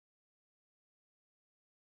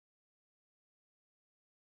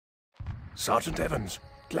Sergeant Evans,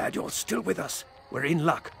 glad you're still with us. We're in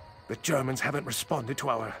luck. The Germans haven't responded to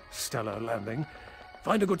our stellar landing.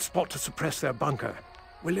 Find a good spot to suppress their bunker.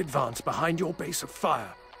 We'll advance behind your base of fire.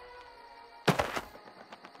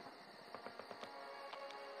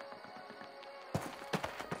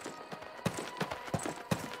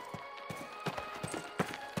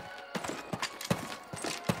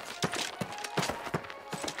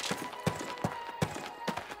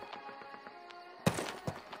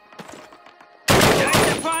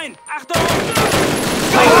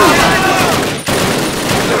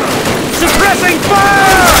 Suppressing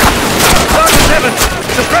fire! Sergeant Evans,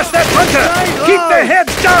 suppress that bunker! Keep their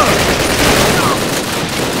heads down!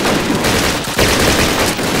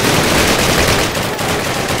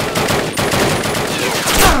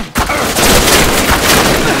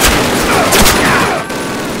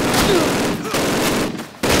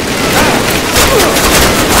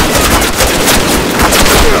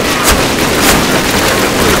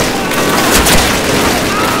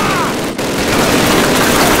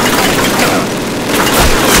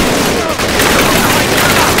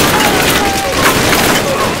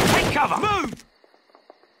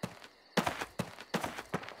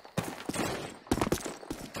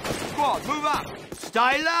 Move up!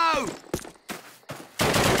 Stay low!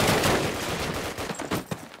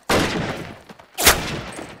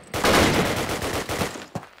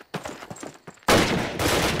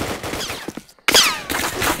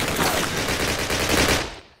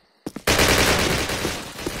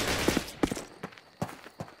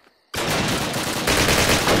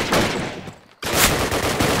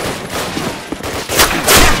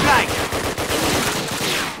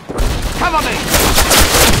 Cover me!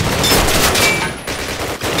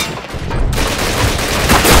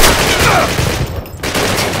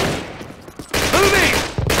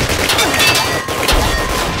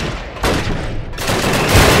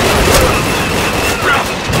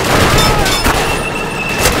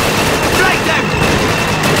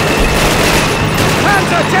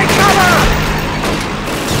 Take cover!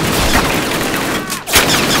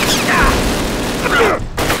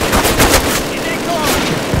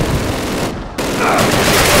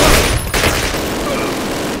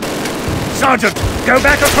 Sergeant, go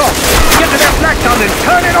back across. Get to that flak gun and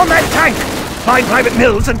turn it on that tank. Find Private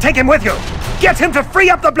Mills and take him with you. Get him to free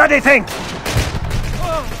up the bloody thing.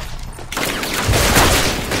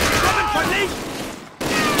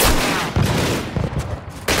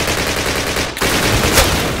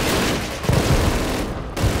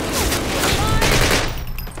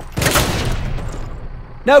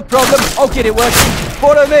 No problem, I'll get it working.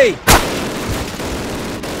 Follow me!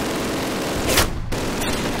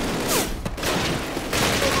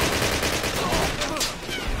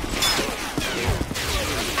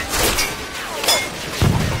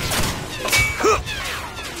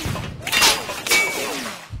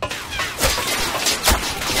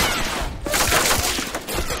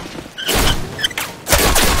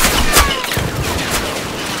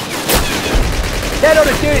 That ought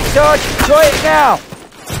to do it, Sarge. Try it now.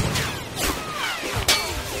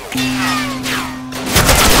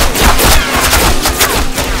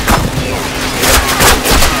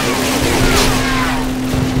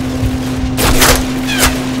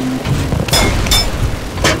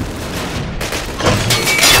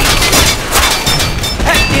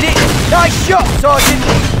 That did it. Nice shot, Sergeant.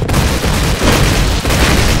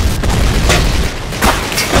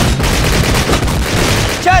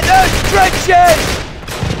 Check those trenches!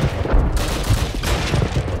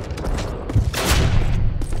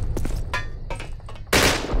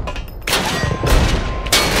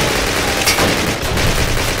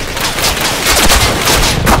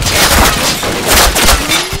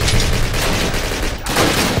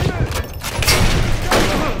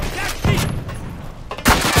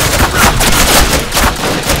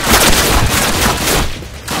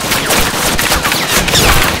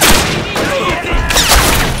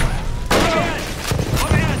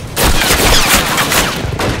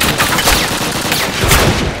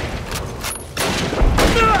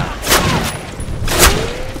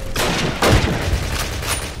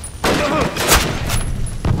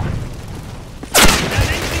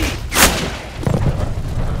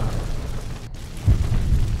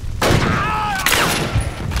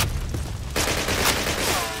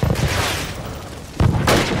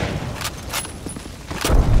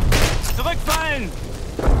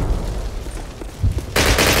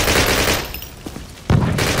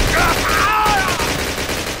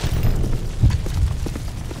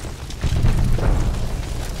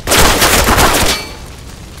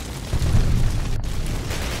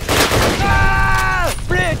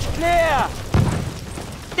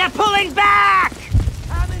 They're pulling back!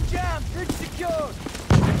 I'm in jam. Good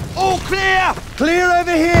All clear! Clear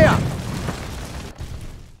over here!